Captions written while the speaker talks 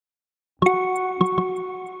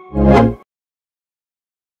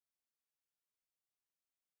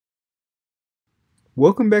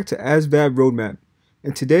Welcome back to ASVAB Roadmap,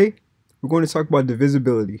 and today we're going to talk about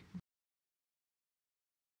divisibility.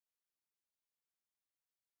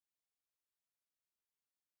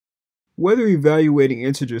 Whether evaluating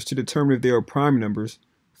integers to determine if they are prime numbers,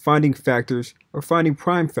 finding factors, or finding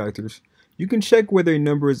prime factors, you can check whether a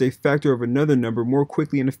number is a factor of another number more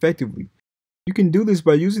quickly and effectively. You can do this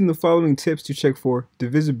by using the following tips to check for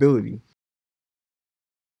divisibility.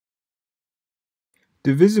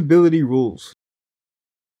 Divisibility rules.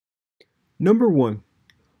 Number 1.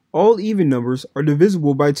 All even numbers are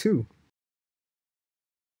divisible by 2.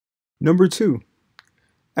 Number 2.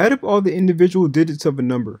 Add up all the individual digits of a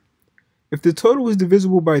number. If the total is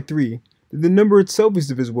divisible by 3, then the number itself is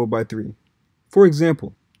divisible by 3. For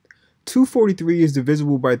example, 243 is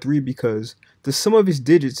divisible by 3 because the sum of its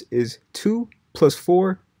digits is 2 plus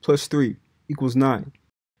 4 plus 3 equals 9.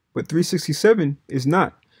 But 367 is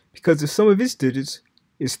not because the sum of its digits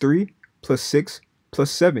is 3 plus 6 plus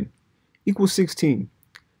 7 equals 16,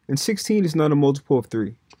 and 16 is not a multiple of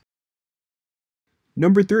 3.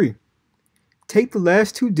 Number 3. Take the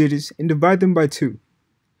last two digits and divide them by 2.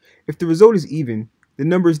 If the result is even, the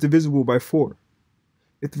number is divisible by 4.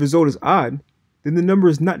 If the result is odd, then the number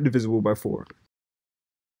is not divisible by 4.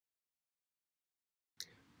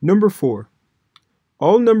 Number 4.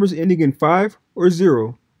 All numbers ending in 5 or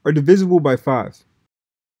 0 are divisible by 5.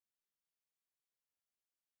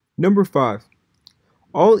 Number 5.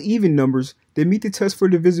 All even numbers that meet the test for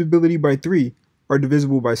divisibility by 3 are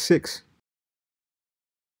divisible by 6.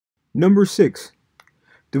 Number 6.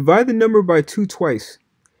 Divide the number by 2 twice.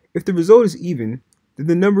 If the result is even, then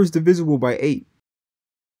the number is divisible by 8.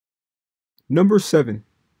 Number 7.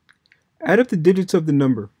 Add up the digits of the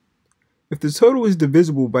number. If the total is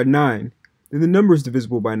divisible by 9, then the number is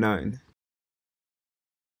divisible by 9.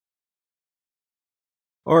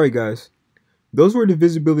 Alright guys, those were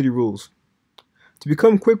divisibility rules. To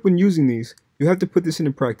become quick when using these, you have to put this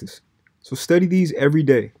into practice. So study these every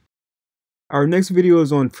day. Our next video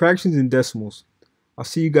is on fractions and decimals. I'll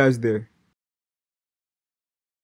see you guys there.